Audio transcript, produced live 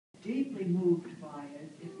deeply moved by it.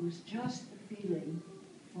 It was just the feeling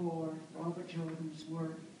for Robert Jordan's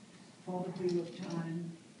work, for the Wheel of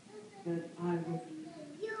Time, that I would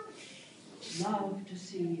love to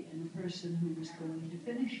see in a person who was going to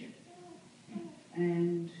finish it.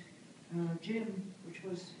 And Jim, which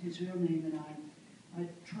was his real name, and I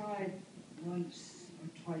tried once or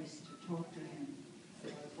twice to talk to him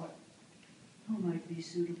about who might be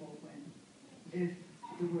suitable when, if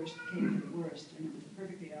the worst came to the worst, and it was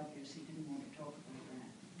perfectly obvious he didn't want to talk about that.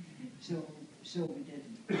 So we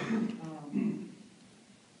didn't.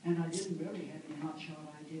 And I didn't really have any hotshot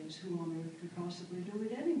ideas who on earth could possibly do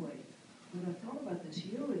it anyway. But I thought about this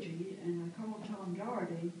eulogy, and I called Tom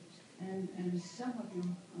Doherty, and some of you,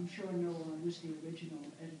 I'm sure, know I was the original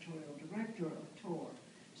editorial director of Tor.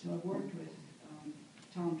 So I've worked with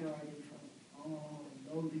Tom Doherty for,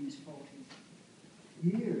 these 40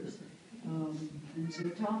 years. And so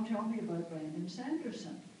Tom told me about Brandon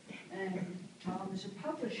Sanderson. And Tom is a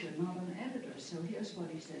publisher, not an editor, so here's what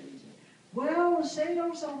he said. He said, well, the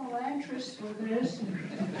sales on Elantris for this,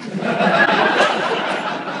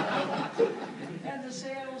 and the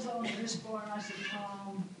sales on Mistborn. I said,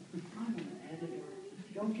 Tom, I'm an editor.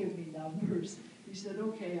 Don't give me numbers. He said,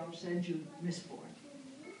 okay, I'll send you Mistborn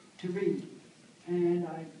to read. And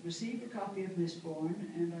I received a copy of Mistborn,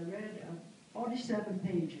 and I read 47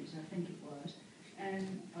 pages, I think it was,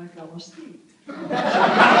 and I fell asleep.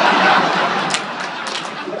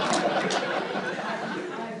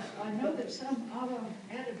 I know that some other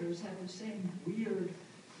editors have the same weird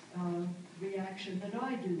reaction that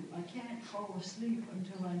I do. I can't fall asleep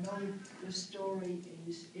until I know the story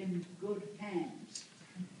is in good hands.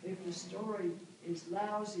 If the story is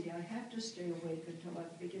lousy, I have to stay awake until I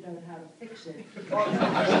figured out how to fix it. Or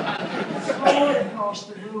throw it across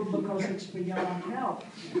the room because it's beyond help.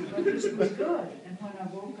 But this was good. And when I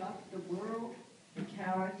woke up, the world, the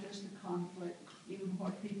characters, the conflict, even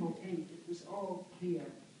what people ate, it was all clear.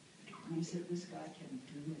 And I said, this guy can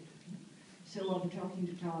do it. So I'm talking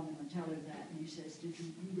to Tom and I tell him that, and he says, did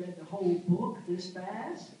you read the whole book this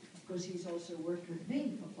fast? Because he's also worked with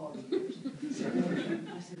me for 40 years.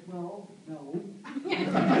 I said, well, no.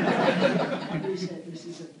 And he said, this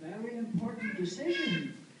is a very important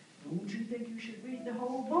decision. Don't you think you should read the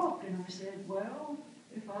whole book? And I said, well,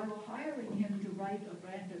 if I were hiring him to write a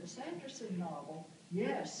Brandon Sanderson novel,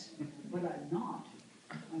 yes, but I'm not.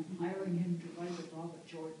 I'm hiring him to write a Robert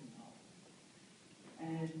Jordan novel.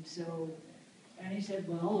 And so, and he said,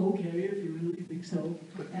 well, okay, if you really think so.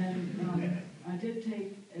 And I did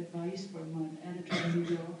take advice from an editor in New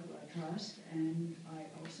York who I trust, and I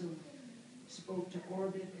also spoke to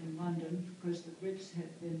Orbit in London because the Brits had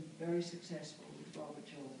been very successful with Robert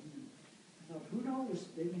Jordan. And I thought, who knows,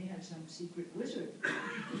 they may have some secret wizard.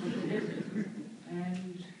 But they didn't.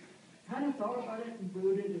 And kind of thought about it and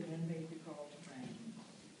brooded and then made the call to Brandon.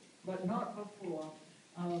 But not before.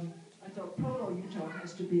 I thought Provo, Utah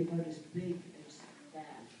has to be about as big as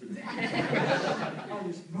that. I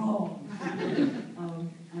was wrong.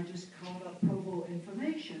 I just called up Provo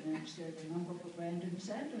Information and said, a number for Brandon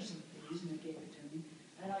Sanderson, please, and they gave it to me.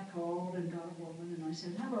 And I called and got a woman, and I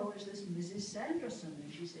said, hello, is this Mrs. Sanderson?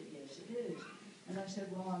 And she said, yes, it is. And I said,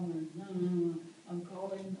 well, I'm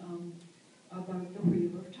calling about the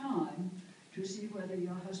Wheel of Time to see whether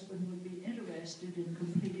your husband would be interested in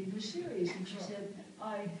completing the series. And she said,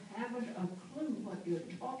 I haven't a clue what you're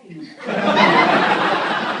talking about.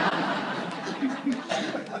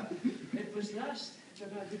 It was thus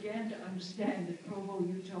that I began to understand that Provo,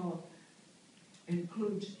 Utah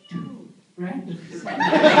includes 2 Brandons. But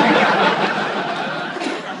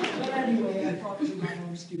anyway, I thought to my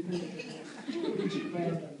own stupidity. 2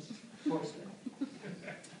 Brandons. Voicemail.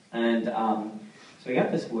 And so I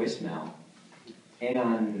got this voicemail,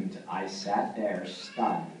 and I sat there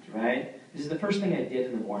stunned, right? This is the first thing I did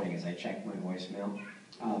in the morning is I checked my voicemail.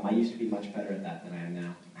 I used to be much better at that than I am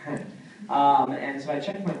now. And so I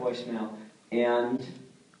checked my voicemail, and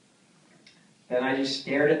then I just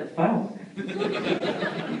stared at the phone.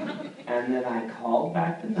 And then I called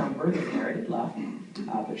back the number that Harriet had left,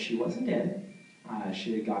 but she wasn't in.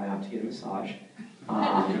 She had gone out to get a massage.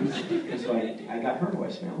 And so I got her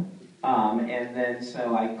voicemail. And then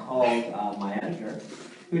so I called my editor,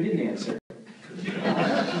 who didn't answer.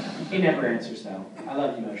 He never answers, though. I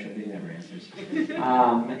love you, Moshe, but he never answers.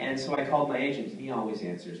 And so I called my agent. He always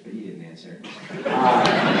answers, but he didn't answer.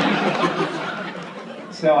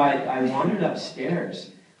 So I wandered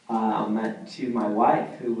upstairs to my wife,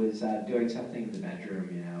 who was doing something in the bedroom,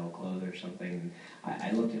 you know, clothes or something.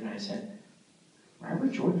 I looked at her and I said,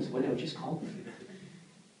 Robert Jordan's widow just called me.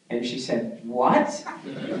 And she said, what?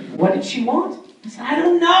 What did she want? I said, I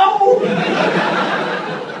don't know.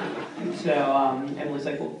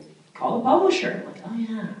 like, well, call the publisher. I'm like, oh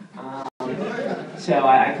yeah. So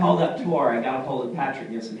I called up Tor. I got a hold of Patrick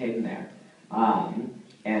Nielsen-Hayden there.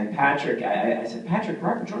 And Patrick, I said, Patrick,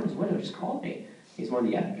 Robert Jordan's widow just called me. He's one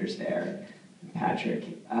of the editors there. And Patrick,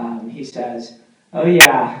 he says, oh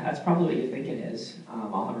yeah, that's probably what you think it is.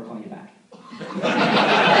 I'll have her call you back.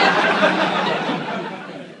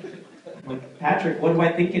 I'm like, Patrick, what do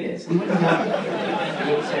I think it is? He wouldn't know.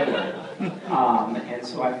 He wouldn't say a word. And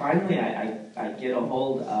so I finally get a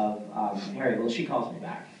hold of Harriet. Well, she calls me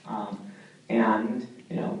back. And,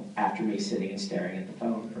 you know, after me sitting and staring at the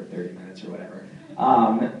phone for 30 minutes or whatever.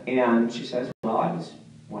 And she says, well, I was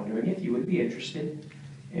wondering if you would be interested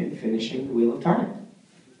in finishing The Wheel of Time.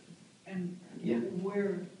 And yeah.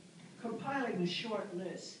 We're compiling a short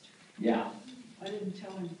list. Yeah. I didn't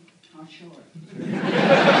tell him how short.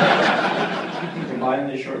 Compiling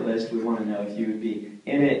the short list, we want to know if you would be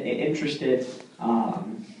interested,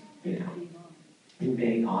 you know, in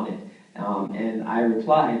being on it. And I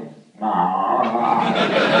replied,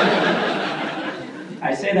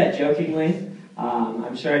 I say that jokingly.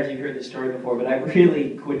 I'm sure if you've heard the story before, but I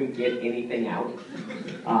really couldn't get anything out.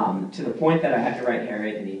 To the point that I had to write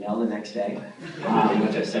Harriet an email the next day,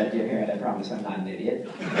 which I said, dear Harriet, I promise I'm not an idiot.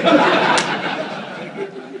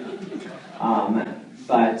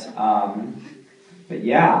 But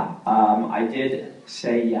yeah, I did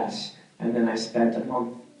say yes, and then I spent a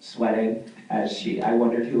month sweating as I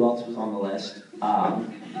wondered who else was on the list.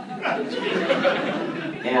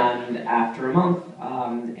 And after a month,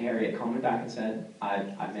 Harriet called me back and said,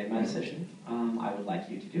 I've made my decision. I would like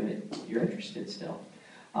you to do it. You're interested still.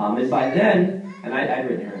 And by then, and I'd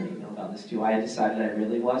written her an email about this too, I had decided I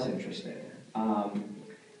really was interested.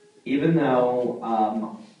 Even though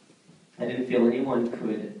I didn't feel anyone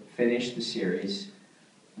could finish the series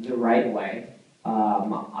the right way,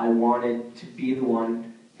 I wanted to be the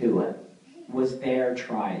one who was there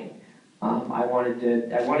trying. I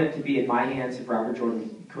wanted to be in my hands if Robert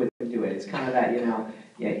Jordan couldn't do it. It's kind of that, you know,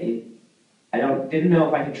 yeah, I didn't know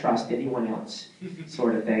if I could trust anyone else,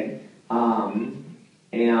 sort of thing.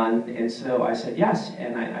 And so I said yes,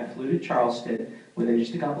 and I flew to Charleston. Within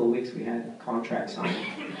just a couple of weeks, we had a contract signed.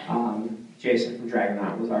 Jason from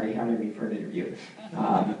Dragonaut was already having me for an interview.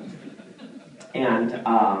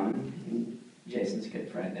 Jason's a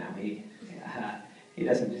good friend now. He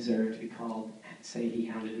doesn't deserve to be called, say he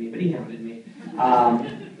hounded me, but he hounded me.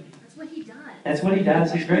 That's what he does. That's what he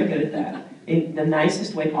does. He's very good at that, in the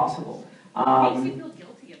nicest way possible. Makes you feel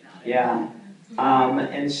guilty about it. Yeah.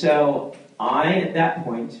 And so I, at that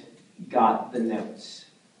point, got the notes.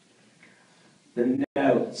 The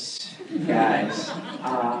notes, guys.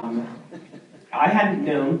 I hadn't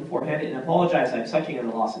known beforehand, and I apologize, I'm sucking on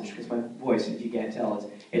a lozenge because my voice, if you can't tell,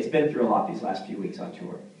 it's been through a lot these last few weeks on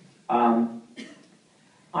tour.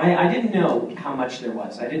 I didn't know how much there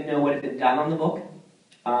was. I didn't know what had been done on the book.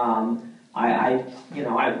 I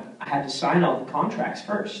had to sign all the contracts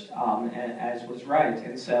first, as was right.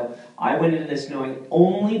 And so I went into this knowing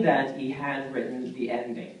only that he had written the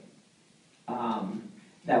ending.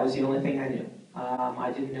 That was the only thing I knew. I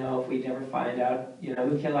didn't know if we'd ever find out, you know,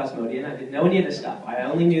 who killed Asmodean. I didn't know any of this stuff. I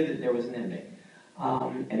only knew that there was an ending.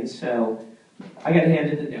 And so I got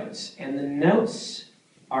handed the notes. And the notes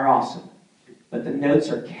are awesome. But the notes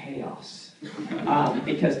are chaos.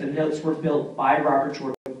 Because the notes were built by Robert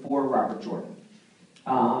Jordan for Robert Jordan.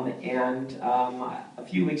 A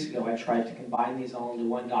few weeks ago, I tried to combine these all into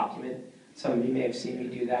one document. Some of you may have seen me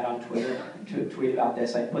do that on Twitter, to tweet about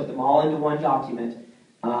this. I put them all into one document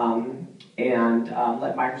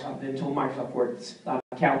let Microsoft, then told Microsoft Word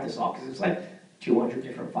count this all, because it's like 200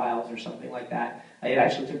 different files or something like that. It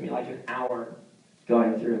actually took me like an hour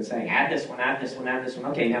going through and saying, add this one, add this one, add this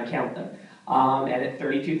one. Okay, now count them. And at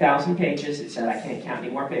 32,000 pages, it said I can't count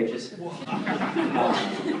any more pages.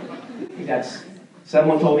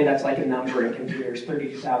 Someone told me that's like a number in computers,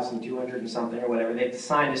 32,200 and something or whatever. They've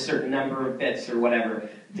assigned a certain number of bits or whatever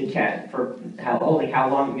to count for how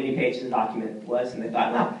long, many pages the document was, and they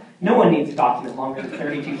thought, well, no one needs a document longer than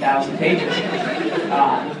 32,000 pages,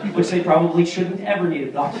 which they probably shouldn't ever need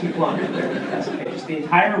a document longer than 32,000 pages. The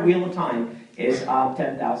entire Wheel of Time is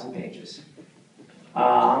 10,000 pages.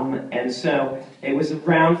 And so it was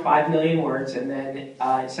around 5 million words, and then it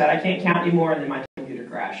said I can't count anymore, and then my computer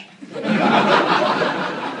crashed.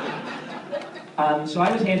 So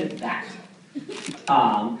I was handed that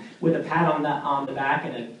with a pat on the back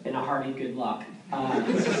and a hearty good luck.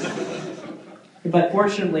 But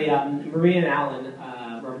fortunately, Maria and Alan,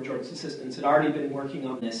 Robert Jordan's assistants, had already been working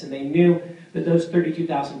on this, and they knew that those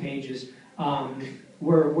 32,000 pages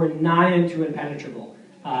were nigh unto impenetrable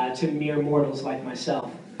to mere mortals like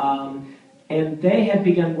myself. And they had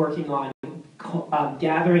begun working on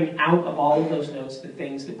gathering out of all of those notes the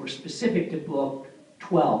things that were specific to book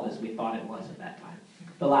 12, as we thought it was at that time,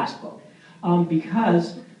 the last book.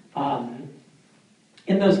 Because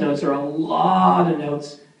in those notes are a lot of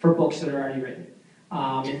notes for books that are already written.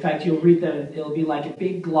 In fact, you'll read them, it'll be like a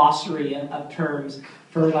big glossary of terms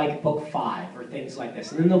for like book 5 or things like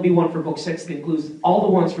this. And then there'll be one for book 6 that includes all the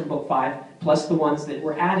ones from book 5 plus the ones that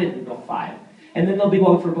were added in book 5. And then there'll be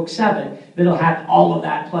one for book 7 that'll have all of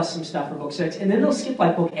that plus some stuff for book 6. And then they'll skip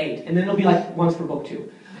like book 8. And then there'll be like ones for book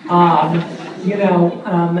 2. And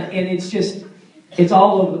it's just, it's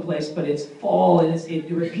all over the place, but it's full, and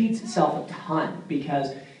it repeats itself a ton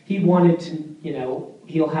because he wanted to,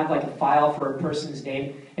 he'll have like a file for a person's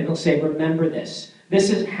name, and he'll say, remember this. This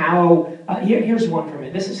is how, here's one from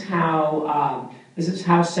it. This is how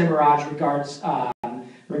Semiraj regards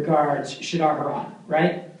Shadar Haran,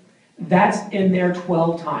 right? That's in there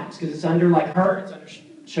 12 times, because it's under like her, it's under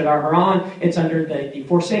Shadar Haran, it's under the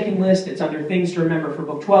Forsaken list, it's under things to remember for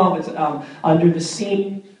book 12, it's under the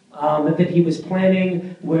scene that he was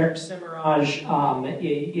planning where Semiraj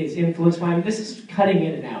is influenced by him. This is cutting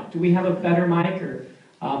in and out. Do we have a better mic, or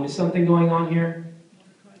is something going on here?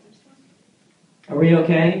 Are we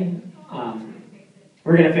okay?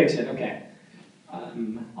 We're going to fix it, okay.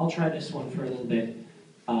 I'll try this one for a little bit.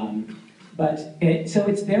 So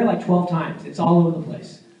it's there like 12 times. It's all over the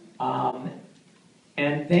place.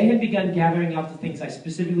 And they had begun gathering up the things I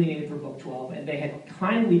specifically needed for book 12, and they had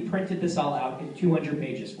kindly printed this all out in 200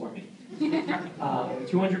 pages for me.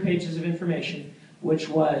 200 pages of information, which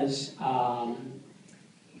was a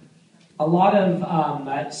lot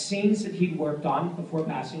of scenes that he'd worked on before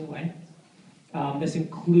passing away. This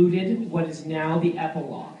included what is now the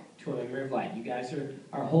epilogue to A Memory of Light. You guys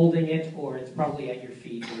are holding it, or it's probably at your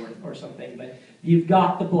feet or something, but you've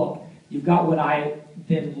got the book. You've got what I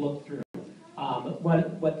then looked through.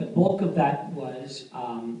 What the bulk of that was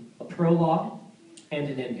a prologue and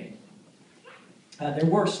an ending. There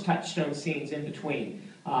were touchstone scenes in between.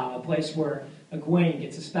 A place where Egwene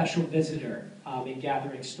gets a special visitor in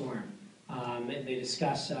Gathering Storm, and they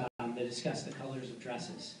discuss the colors of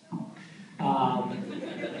dresses.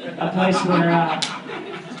 A place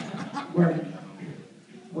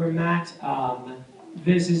where Matt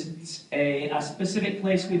visits a specific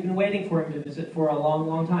place we've been waiting for him to visit for a long,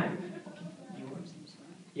 long time.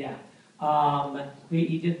 Yeah,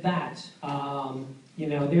 he did that.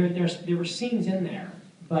 There were scenes in there,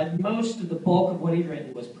 but most of the bulk of what he'd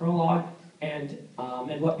written was prologue and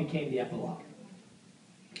what became the epilogue.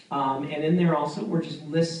 And in there also were just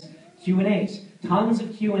lists, Q&As, tons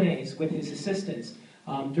of Q&As with his assistants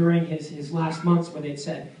during his last months, where they'd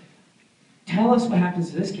said, tell us what happens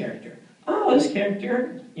to this character. Oh, this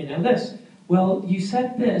character, this. Well, you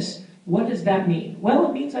said this. What does that mean? Well,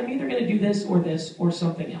 it means I'm either going to do this or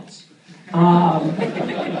something else.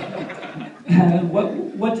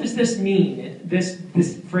 What does this mean? This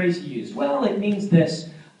phrase you used. Well, it means this.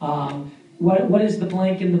 What is the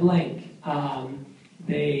blank in the blank?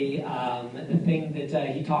 The thing that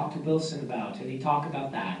he talked to Wilson about, and he talked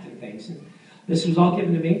about that and things. And this was all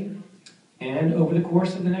given to me, and over the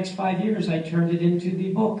course of the next 5 years, I turned it into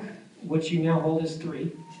the book, which you now hold as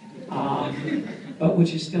 3. But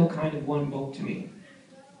which is still kind of one book to me.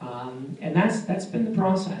 And that's been the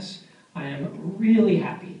process. I am really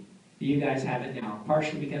happy that you guys have it now,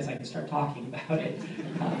 partially because I can start talking about it.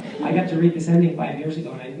 I got to read this ending 5 years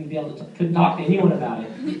ago, and I couldn't talk to anyone about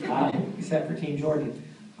it, except for Team Jordan.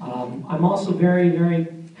 I'm also very, very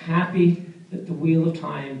happy that the Wheel of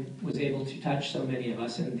Time was able to touch so many of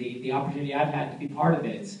us, and the opportunity I've had to be part of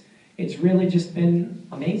it. It's really just been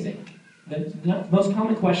amazing. The most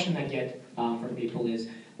common question I get from people is,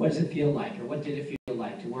 what does it feel like, or what did it feel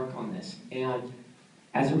like to work on this? And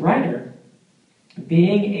as a writer,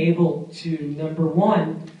 being able to, number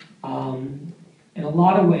one, in a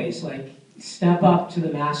lot of ways, like step up to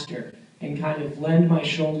the master and kind of lend my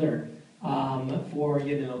shoulder for,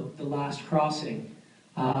 the last crossing,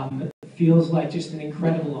 feels like just an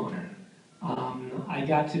incredible honor. I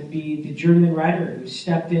got to be the journeyman writer who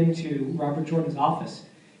stepped into Robert Jordan's office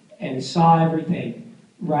and saw everything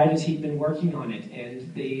right as he'd been working on it,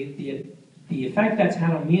 and the effect that's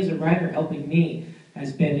had on me as a writer, helping me,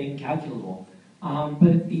 has been incalculable. But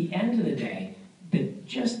at the end of the day,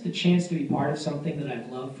 just the chance to be part of something that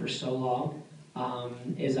I've loved for so long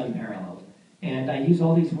is unparalleled. And I use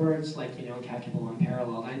all these words like, incalculable,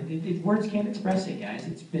 unparalleled. Words can't express it, guys.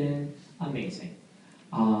 It's been amazing.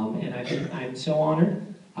 And I'm so honored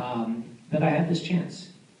that I had this chance.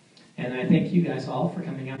 And I thank you guys all for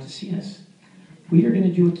coming out to see us. We are going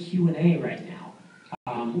to do a Q&A right now.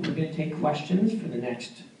 We're going to take questions for the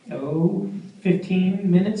next,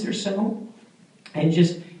 15 minutes or so. and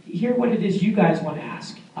just hear what it is you guys want to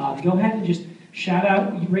ask. Go ahead and just shout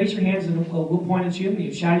out, you raise your hands and we'll point at you, and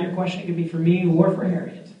you shout out your question. It could be for me or for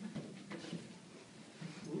Harriet.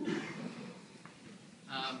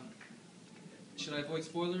 Should I avoid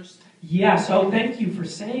spoilers? Yeah, so thank you for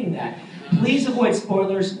saying that. Please avoid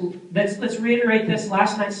spoilers. Let's reiterate this.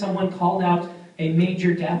 Last night someone called out a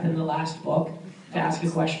major death in the last book to ask a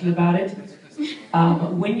question about it.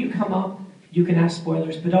 When you come up, you can ask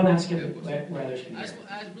spoilers, but don't ask them where others can hear.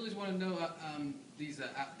 I really just want to know the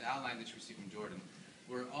outline that you received from Jordan.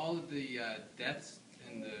 Were all of the deaths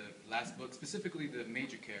in the last book, specifically the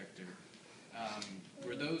major character,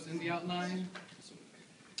 were those in the outline?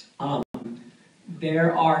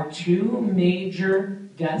 There are two major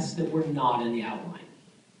deaths that were not in the outline.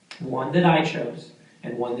 One that I chose,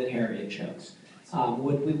 and one that Harriet chose.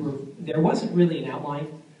 There wasn't really an outline.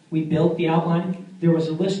 We built the outline. There was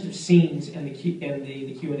a list of scenes and the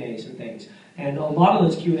Q&As and things. And a lot of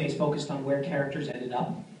those Q&As focused on where characters ended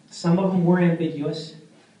up. Some of them were ambiguous.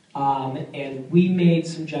 And we made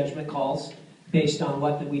some judgment calls based on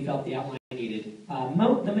what we felt the outline needed.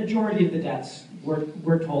 The majority of the deaths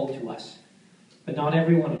were told to us, but not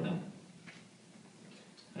every one of them.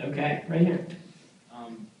 Okay, right here.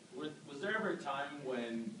 Was there ever a time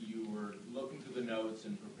when you were looking through the notes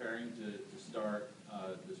and preparing to start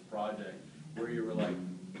this project where you were like,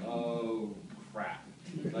 oh crap,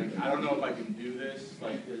 like I don't know if I can do this,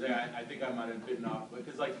 like I think I might have bitten off,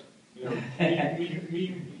 because like, you know,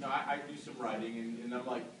 I do some writing and I'm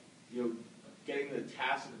like, you know, getting the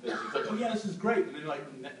task of this, it's like, oh yeah, this is great, and then like,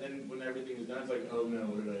 then when everything is done, it's like, oh no,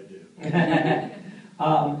 what did I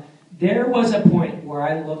do? There was a point where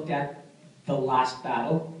I looked at the last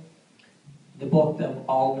battle, the book of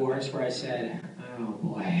all wars, where I said, oh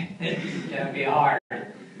boy, it's gonna be hard.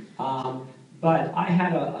 But I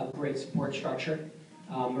had a great support structure.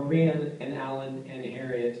 Maria and Alan and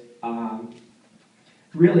Harriet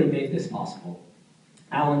really made this possible.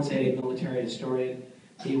 Alan's a military historian.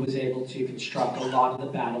 He was able to construct a lot of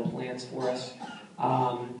the battle plans for us.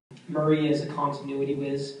 Maria is a continuity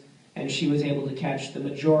whiz, and she was able to catch the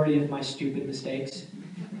majority of my stupid mistakes.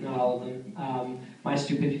 Not all of them. My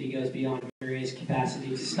stupidity goes beyond Maria's capacity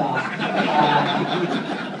to stop.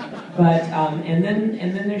 And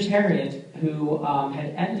then there's Harriet, who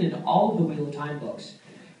had edited all of the Wheel of Time books,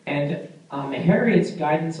 and Harriet's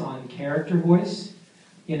guidance on character voice,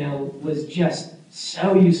 you know, was just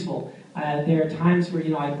so useful. There are times where, you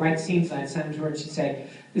know, I'd write scenes and I'd send them to her and she'd say,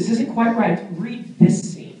 this isn't quite right, read this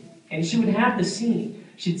scene. And she would have the scene.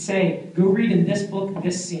 She'd say, go read in this book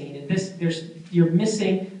this scene, and you're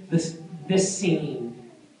missing this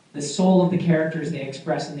scene, the soul of the characters they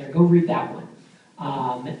express in there, go read that one.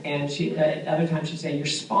 And she, at other times she'd say, you're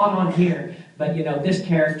spot on here, but you know, this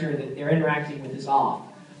character that they're interacting with is off.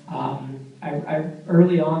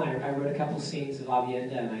 Early on, I wrote a couple scenes of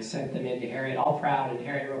Avienda, and I sent them in to Harriet, all proud, and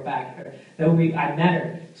Harriet wrote back. I met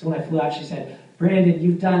her, so when I flew out, she said, Brandon,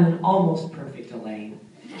 you've done an almost perfect Elaine.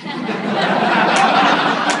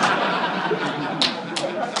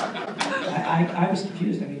 I was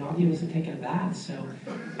confused. I mean, Avi wasn't taking a bath, so.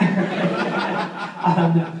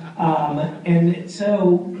 And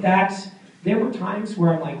so there were times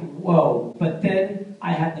where I'm like, whoa, but then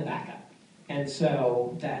I had the backup. And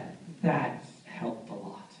so that helped a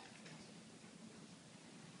lot.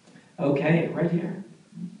 Okay, right here.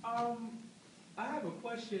 I have a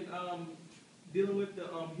question. Dealing with the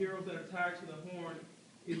heroes that are tied to the horn,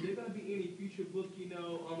 is there going to be any future book, you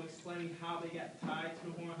know, explaining how they got tied to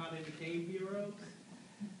the horn, how they became heroes?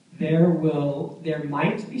 There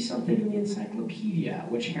might be something in the encyclopedia,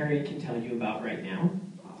 which Harriet can tell you about right now.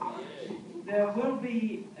 There will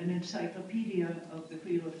be an encyclopedia of the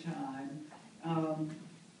Wheel of Time.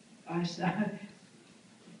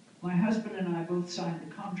 My husband and I both signed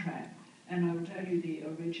the contract, and I will tell you the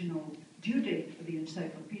original due date for the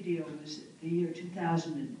encyclopedia was the year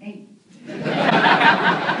 2008.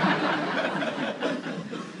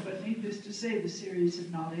 But needless to say, the series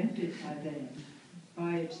had not ended by then.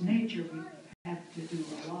 By its nature, we have to do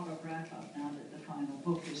a lot of wrap-up now that the final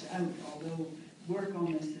book is out, although work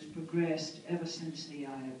on this has progressed ever since The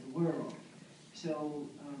Eye of the World. So,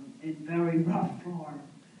 in very rough form,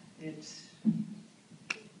 it's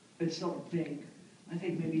sort of big. I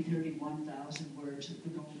think maybe 31,000 words at the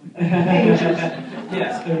moment. Pages.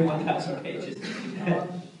 Yes, 31,000 pages.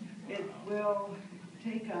 It will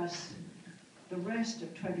take us the rest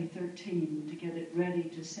of 2013 to get it ready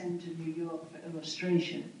to send to New York for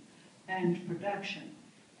illustration and production.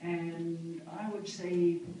 And I would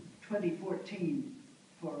say 2014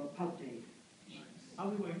 for a pub date.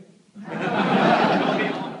 I'll be waiting.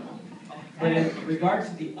 But in regards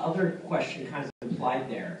to the other question kind of implied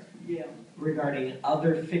there, Yeah. regarding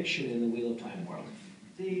other fiction in the Wheel of Time world.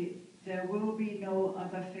 There will be no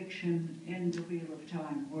other fiction in the Wheel of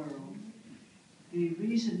Time world. The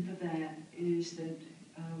reason for that is that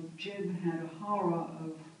Jim had a horror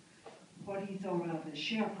of what he thought of as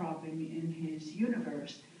sharecropping in his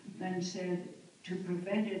universe, then said to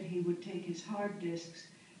prevent it he would take his hard disks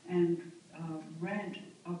and rent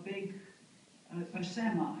a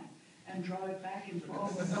semi and drive back and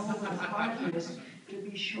forth with all those hard disks to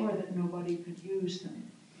be sure that nobody could use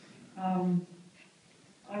them.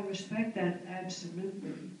 I respect that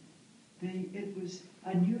absolutely.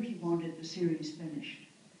 I knew he wanted the series finished,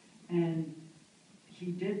 and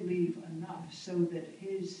he did leave enough so that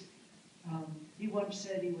he once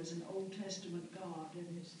said he was an Old Testament God, and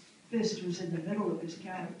his fist was in the middle of his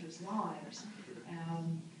characters' lives,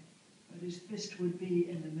 but his fist would be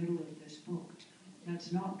in the middle of this book.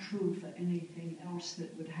 That's not true for anything else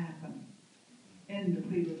that would happen in the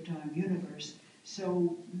Wheel of Time universe,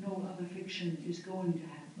 so no other fiction is going to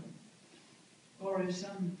happen. Or as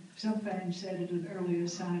some fans said at an earlier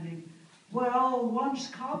signing, well, once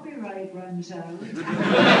copyright runs out,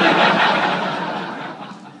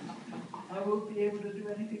 I won't be able to do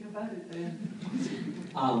anything about it then.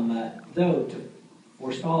 Though, to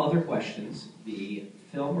forestall other questions, the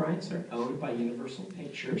film rights are owned by Universal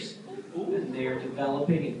Pictures, and they are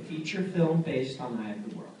developing a feature film based on Eye of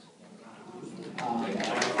the World.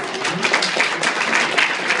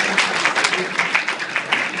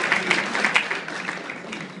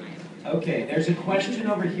 Okay, there's a question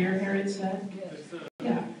over here, Harriet said.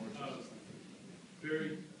 Yeah.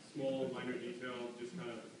 Very small, minor detail, just kind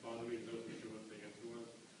of bothered me, so I wasn't sure what the answer was.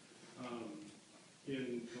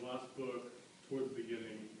 In the last book, towards the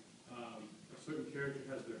beginning, a certain character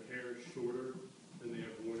has their hair shorter than they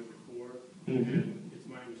have worn it before, and it's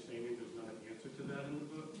my understanding there's not an answer to that in the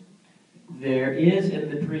book. There is in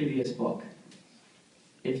the previous book.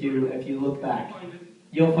 If you look back,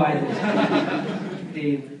 you'll find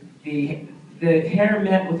it. The hair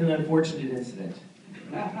met with an unfortunate incident.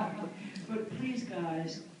 But please,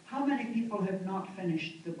 guys, how many people have not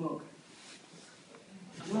finished the book?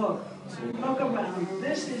 Look around.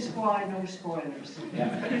 This is why no spoilers.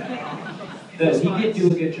 Yeah. Though he did do a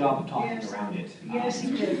good job of talking around it. Yes,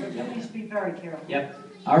 he did, but please be very careful. Yep.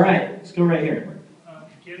 All right, let's go right here.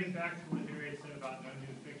 Getting back to what Harriet said about no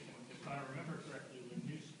new fiction, if I remember correctly, when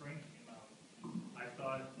New Spring came out, I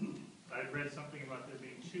thought I'd read something about there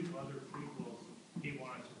being 2 other prequels he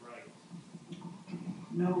wanted to write.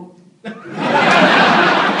 No.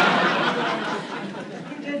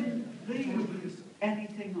 He didn't leave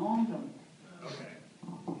anything on them. Okay.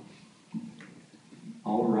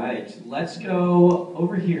 All right, let's go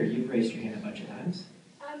over here. You've raised your hand a bunch of times.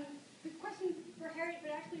 The question for Harriet,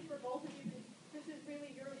 but actually for both of you, this is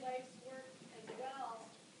really your life's work as well,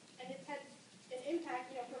 and it's had an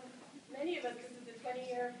impact, for many of us, this is a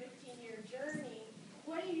 20-year, 15-year journey.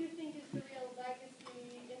 What do you think is the real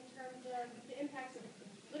legacy in terms of the impacts of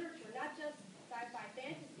literature, not just sci-fi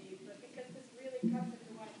fantasy, but because this really cuts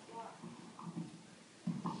into one block?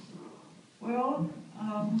 Well,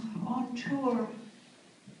 on tour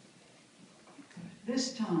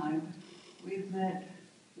this time, we've met,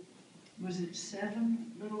 was it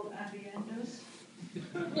 7 little aviendas?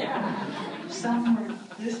 Some were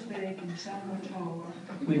this big and some were taller.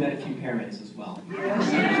 We met a few parents as well.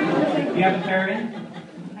 Yes. You have a parent?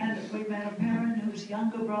 And we met a parent whose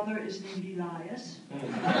younger brother is named Elias.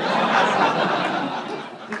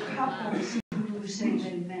 The couples who say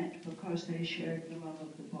they met because they shared the love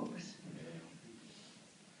of the books.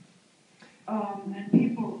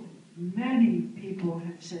 And many people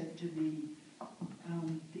have said to me,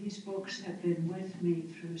 these books have been with me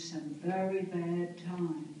through some very bad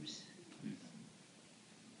times.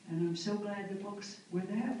 And I'm so glad the books were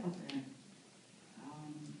there for them.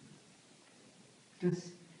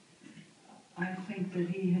 I think that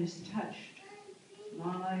he has touched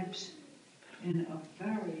lives in a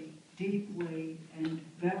very deep way and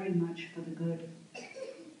very much for the good.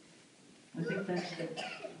 I think that's the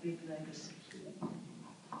big legacy.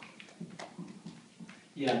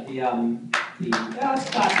 Yeah,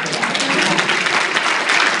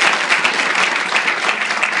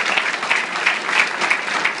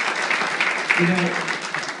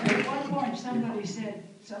 At one point somebody said,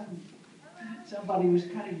 somebody was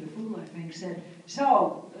cutting the fool, I think, said,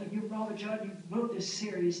 so, you, Robert John, you wrote this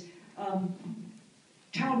series,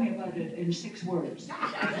 tell me about it in 6 words.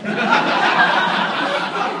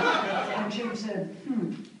 And Jim said,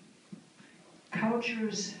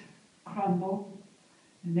 cultures crumble,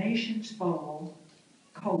 nations fall,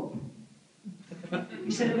 cope.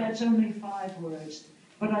 He said, that's only 5 words,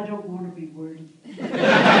 but I don't want to be wordy.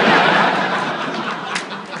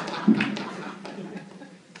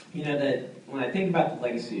 You know, that when I think about the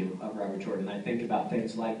legacy of Robert Jordan, I think about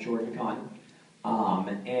things like Jordan Con,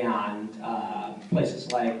 and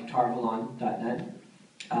places like Tarvalon.net,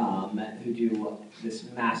 who do this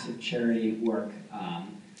massive charity work.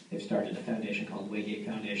 They've started a foundation called Waygate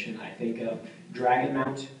Foundation. I think of Dragon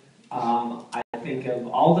Mount. I think of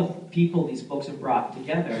all the people these books have brought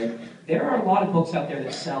together. There are a lot of books out there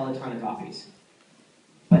that sell a ton of copies.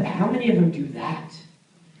 But how many of them do that?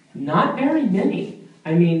 Not very many.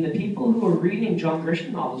 I mean, the people who are reading John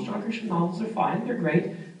Grisham novels are fine, they're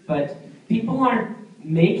great, but people aren't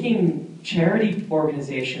making charity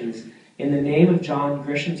organizations in the name of John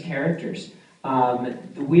Grisham's characters. The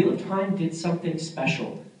Wheel of Time did something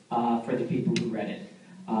special for the people who read it.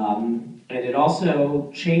 And it also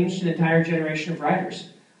changed an entire generation of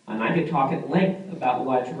writers. And I could talk at length about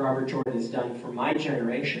what Robert Jordan has done for my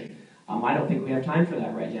generation. I don't think we have time for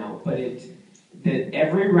that right now, but that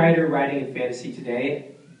every writer writing in fantasy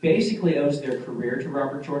today basically owes their career to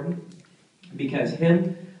Robert Jordan, because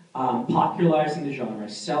him popularizing the genre,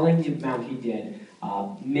 selling the amount he did,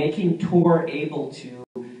 making Tor able to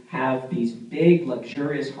have these big,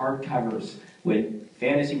 luxurious hardcovers when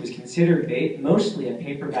fantasy was considered mostly a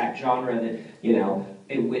paperback genre, that, you know,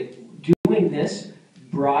 doing this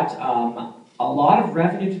brought a lot of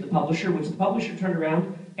revenue to the publisher, which the publisher turned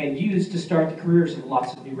around and used to start the careers of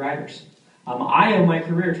lots of new writers. I owe my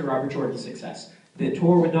career to Robert Jordan's success. The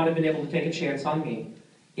Tor would not have been able to take a chance on me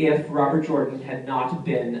if Robert Jordan had not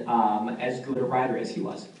been as good a writer as he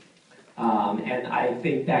was. And I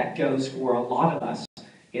think that goes for a lot of us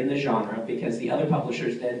in the genre, because the other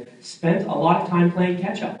publishers then spent a lot of time playing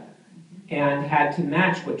catch-up and had to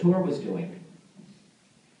match what Tor was doing.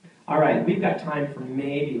 All right, we've got time for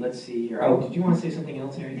maybe, let's see here. Oh, did you want to say something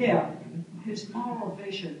else, Harry? Yeah, his moral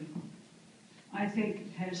vision, I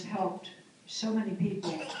think, has helped so many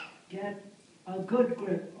people get a good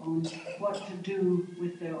grip on what to do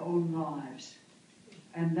with their own lives.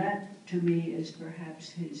 And that, to me, is perhaps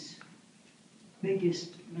his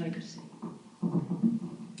biggest legacy.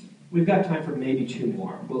 We've got time for maybe 2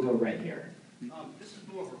 more. We'll go right here. This is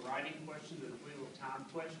more of a writing question than a Wheel of Time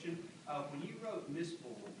question. When you wrote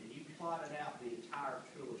Mistborn and you plotted out the entire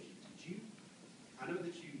trilogy, I know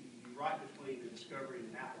that you write between the discovery and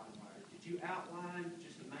an outline writer, did you outline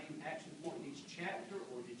just the main action point in each chapter,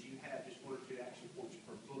 or did you have just 1 or 2 action points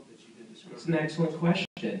per book that you then discovered? It's an excellent question.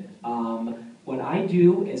 What I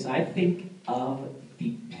do is I think of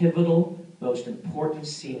the pivotal, most important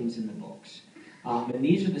scenes in the books. And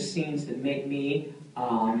these are the scenes that make me,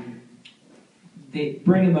 they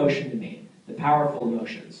bring emotion to me, the powerful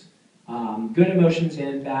emotions. Good emotions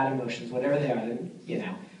and bad emotions, whatever they are, you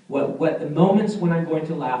know, what the moments when I'm going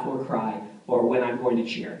to laugh or cry, or when I'm going to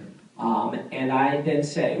cheer. And I then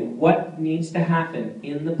say, what needs to happen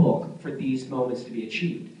in the book for these moments to be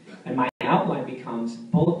achieved? And my outline becomes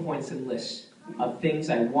bullet points and lists of things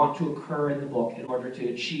I want to occur in the book in order to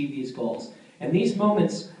achieve these goals. And these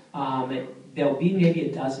moments, there'll be maybe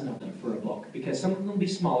a dozen of them for a book, because some of them will be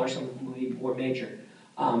smaller, some of them will be more major.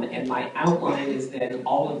 And my outline is then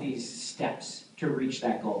all of these steps to reach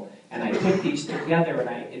that goal. And I put these together, and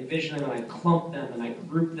I envision them, and I clump them, and I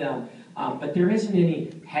group them. But there isn't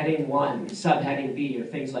any heading 1, subheading B, or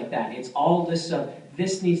things like that. It's all lists of,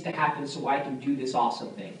 this needs to happen so I can do this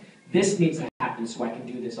awesome thing. This needs to happen so I can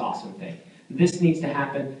do this awesome thing. This needs to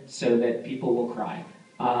happen so that people will cry.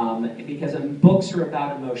 Because books are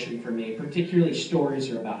about emotion for me, particularly stories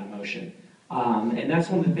are about emotion. And that's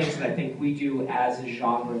one of the things that I think we do as a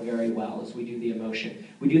genre very well, is we do the emotion.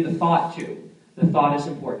 We do the thought too. The thought is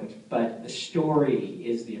important, but the story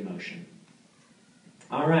is the emotion.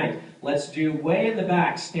 All right, let's do way in the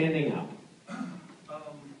back, standing up. Wasn't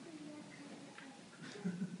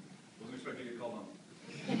expecting to get called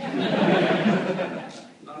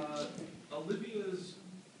on. Olivia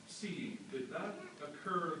seed, did that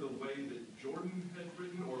occur the way that Jordan had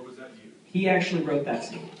written, or was that you? He actually wrote that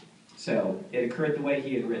scene. So it occurred the way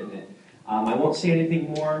he had written it. I won't say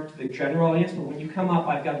anything more to the general audience, but when you come up,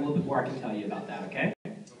 I've got a little bit more I can tell you about that, okay?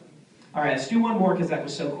 All right, let's do one more because that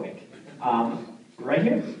was so quick. Right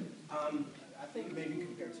here. I think maybe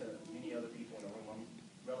compared to many other people in the room, I'm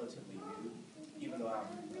relatively new, even though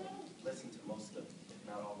I've listened to most of, if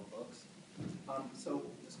not all, the books. So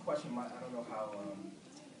this question might, I don't know how,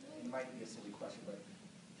 it might be a silly question, but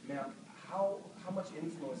ma'am, how much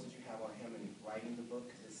influence did you have on him in writing the book?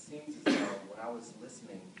 Because it seems as though, when I was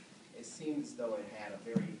listening, it seems as though it had a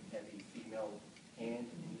very heavy female hand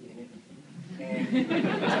in it. And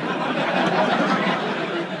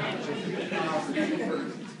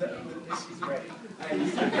ready. And the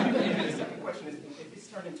second question is, if it's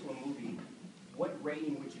turned into a movie, what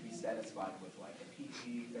rating would you be satisfied with? Like a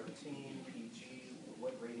PG-13, PG?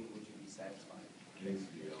 What rating would you be satisfied with?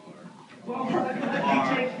 Well, let me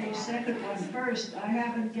take the second one first. I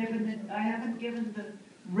haven't given the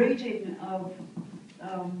rating of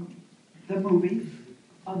the movie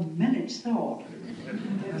a minute's thought.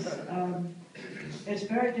 It's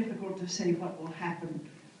very difficult to say what will happen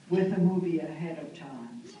with a movie ahead of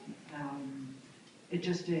time. It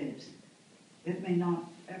just is. It may not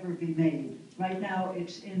ever be made. Right now,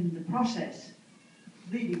 it's in the process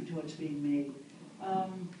leading to its being made. A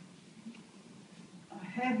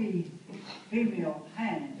heavy female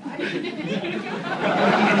hand. I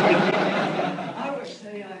would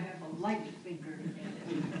say I have a light finger.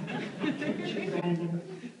 Gee, Brandon,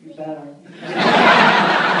 you better.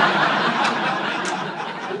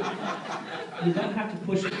 You don't have to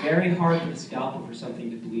push very hard with the scalpel for something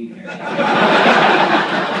to bleed here.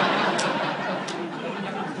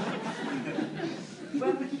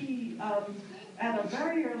 Well, he, at a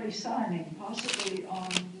very early signing, possibly on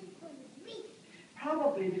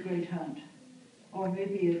probably The Great Hunt, or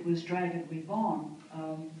maybe it was Dragon Reborn,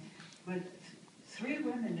 but three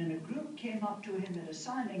women in a group came up to him at a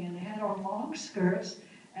signing, and they had on long skirts,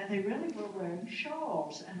 and they really were wearing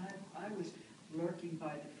shawls, and I was lurking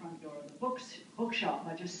by the front door of the bookshop.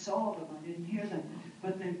 I just saw them, I didn't hear them,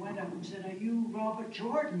 but they went up and said, "Are you Robert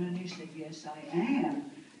Jordan?" And he said, "Yes, I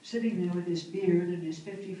am," sitting there with his beard and his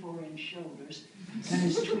 54-inch shoulders, and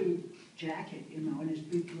his tweed jacket, you know, and his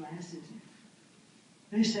big glasses.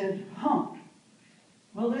 They said, "Huh,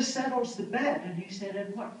 well, this settles the bet." And he said,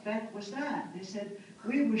 "And what bet was that?" They said,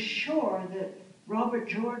 "We were sure that Robert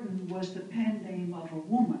Jordan was the pen name of a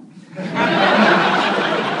woman.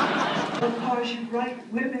 Because you write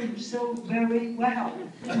women so very well."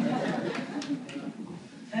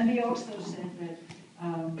 And he also said that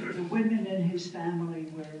the women in his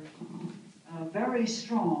family were very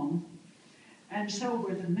strong, and so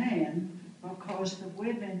were the men, because the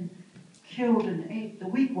women killed and ate the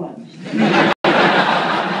weak ones.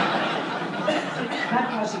 That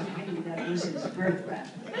wasn't me, that was his birthright.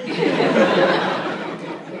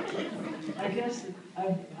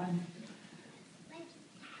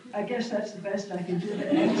 I guess that's the best I can do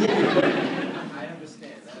to answer. I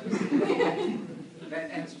understand.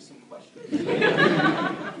 That answers some questions.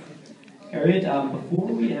 Harriet, before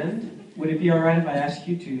we end, would it be all right if I asked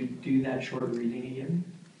you to do that short reading again?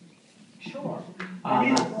 Sure. I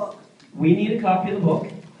need a book. We need a copy of the book.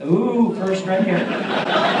 Ooh, first right here.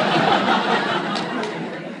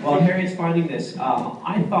 While Harriet's finding this,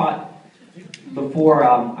 I thought, before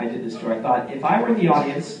I did this story, I thought if I were in the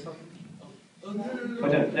audience,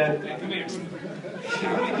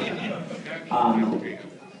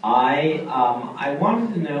 I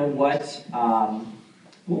wanted to know what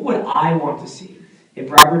would I want to see if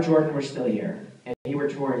Robert Jordan were still here and he were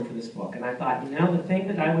touring for this book. And I thought, you know, the thing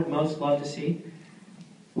that I would most love to see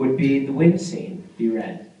would be the wind scene be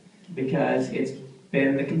read, because it's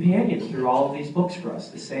been the companion through all of these books for us,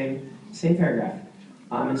 the same paragraph.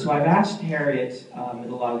 And so I've asked Harriet at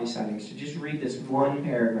a lot of these signings to just read this one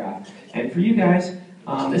paragraph. And for you guys,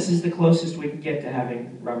 this is the closest we can get to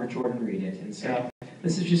having Robert Jordan read it. And so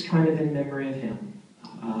this is just kind of in memory of him,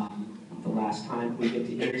 the last time we get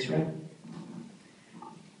to hear this read.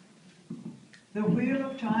 The wheel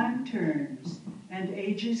of time turns, and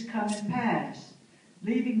ages come and pass,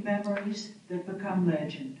 leaving memories that become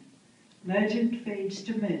legend. Legend fades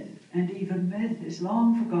to myth, and even myth is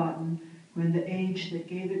long forgotten when the age that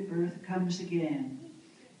gave it birth comes again.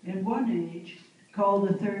 In one age, called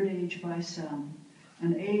the third age by some,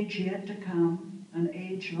 an age yet to come, an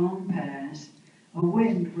age long past, a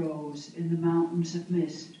wind rose in the mountains of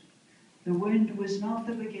mist. The wind was not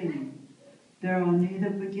the beginning. There are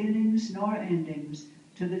neither beginnings nor endings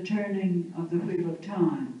to the turning of the wheel of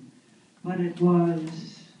time, but it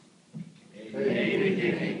was a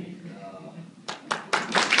beginning.